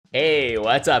Hey,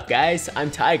 what's up guys?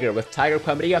 I'm Tiger with Tiger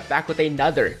Media back with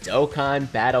another Dokkan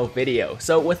battle video.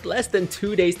 So with less than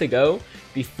 2 days to go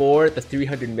before the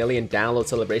 300 million download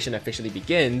celebration officially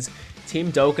begins,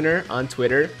 Team Dokkaner on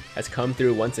Twitter has come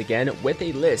through once again with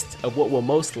a list of what will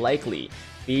most likely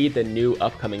be the new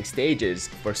upcoming stages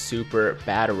for Super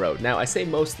Battle Road. Now I say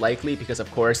most likely because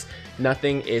of course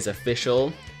nothing is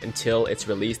official until it's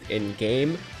released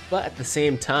in-game, but at the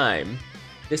same time,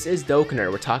 this is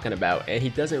Dokkaner we're talking about, and he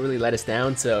doesn't really let us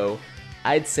down, so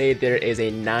I'd say there is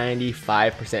a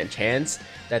 95% chance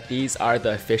that these are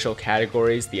the official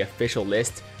categories, the official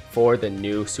list for the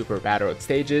new Super Battle Road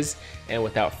stages. And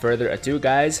without further ado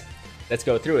guys, let's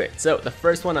go through it. So the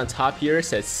first one on top here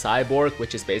says Cyborg,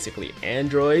 which is basically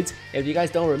androids. If you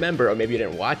guys don't remember, or maybe you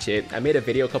didn't watch it, I made a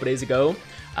video a couple days ago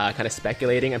kind of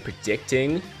speculating and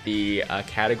predicting the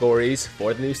categories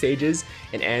for the new stages,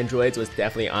 and androids was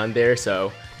definitely on there,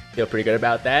 so feel pretty good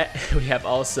about that. We have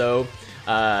also,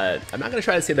 I'm not going to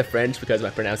try to say the French because my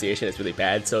pronunciation is really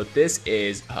bad, so this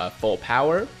is Full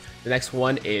Power. The next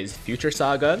one is Future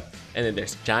Saga, and then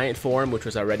there's Giant Form, which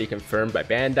was already confirmed by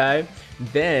Bandai.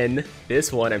 Then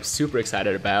this one I'm super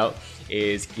excited about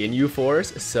is Ginyu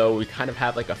Force, so we kind of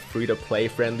have like a free-to-play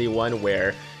friendly one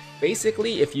where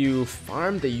basically, if you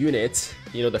farm the units,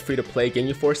 you know, the free-to-play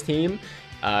Ginyu Force team,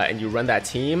 and you run that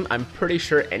team, I'm pretty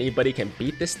sure anybody can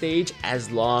beat this stage as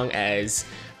long as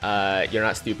you're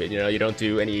not stupid, you know, you don't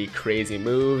do any crazy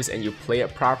moves and you play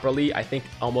it properly. I think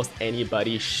almost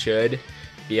anybody should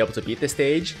be able to beat this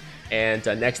stage. And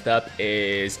next up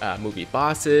is movie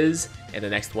bosses, and the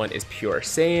next one is Pure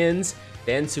Saiyans,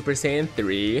 then Super Saiyan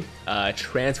 3,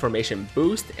 Transformation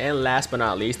Boost, and last but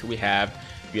not least, we have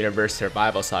Universe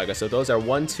Survival Saga. So those are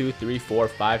 1, 2, 3, 4,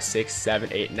 5, 6, 7,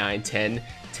 8, 9,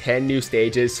 10 new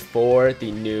stages for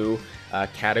the new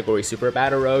category Super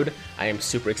Battle Road. I am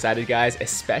super excited guys,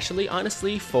 especially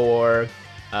honestly for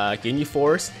Ginyu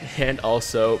Force and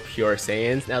also Pure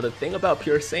Saiyans. Now the thing about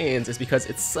Pure Saiyans is because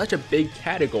it's such a big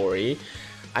category,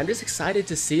 I'm just excited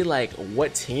to see like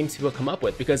what teams people come up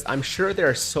with, because I'm sure there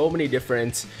are so many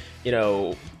different, you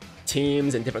know,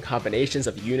 teams and different combinations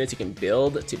of units you can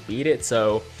build to beat it.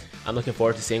 So I'm looking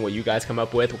forward to seeing what you guys come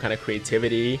up with, what kind of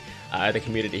creativity the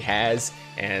community has,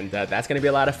 and that's going to be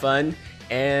a lot of fun.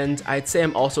 And I'd say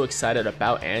I'm also excited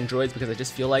about androids because I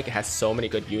just feel like it has so many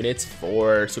good units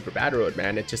for Super Battle Road,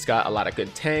 man. It just got a lot of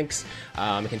good tanks,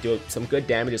 it can do some good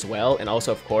damage as well, and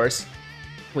also of course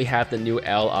we have the new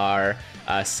LR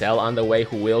Cell on the way,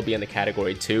 who will be in the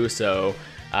category too, so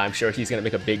I'm sure he's going to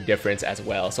make a big difference as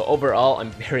well. So overall,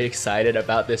 I'm very excited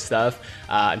about this stuff.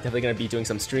 I'm definitely going to be doing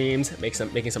some streams, making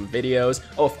some videos.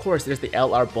 Oh, of course, there's the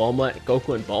LR Bulma,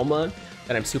 Goku and Bulma,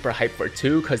 that I'm super hyped for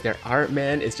too, because their art,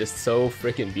 man, is just so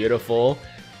freaking beautiful.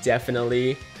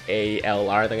 Definitely a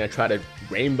LR they're going to try to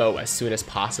rainbow as soon as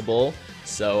possible.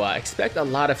 So expect a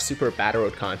lot of Super Battle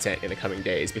Road content in the coming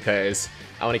days, because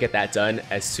I want to get that done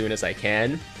as soon as I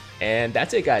can. And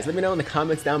that's it guys, let me know in the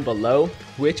comments down below,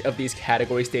 which of these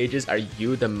category stages are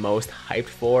you the most hyped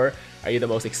for? Are you the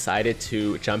most excited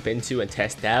to jump into and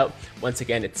test out? Once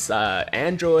again, it's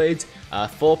androids,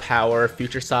 Full Power,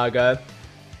 Future Saga,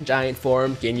 Giant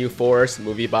Form, Ginyu Force,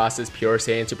 movie bosses, Pure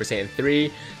Saiyan, Super Saiyan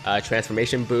 3,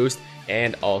 Transformation Boost,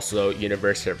 and also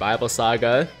Universe Survival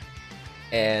Saga.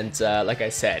 And like I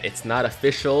said, it's not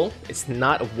official, it's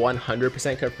not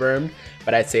 100% confirmed,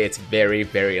 but I'd say it's very,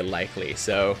 very likely.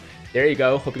 So there you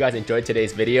go. Hope you guys enjoyed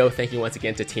today's video. Thank you once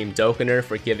again to Team Dokkaner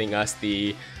for giving us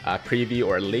the preview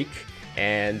or leak.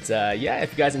 And yeah,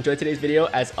 if you guys enjoyed today's video,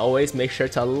 as always, make sure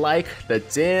to like the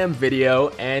damn video.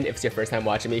 And if it's your first time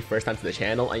watching me, first time to the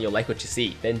channel, and you like what you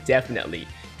see, then definitely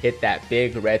hit that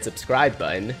big red subscribe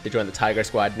button to join the Tiger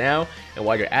Squad now. And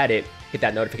while you're at it, hit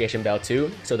that notification bell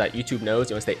too, so that YouTube knows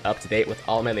you want to stay up to date with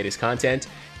all my latest content.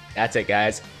 That's it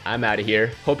guys, I'm out of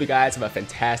here. Hope you guys have a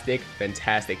fantastic,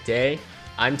 fantastic day.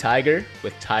 I'm Tiger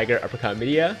with Tiger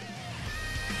Media,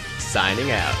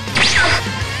 signing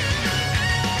out.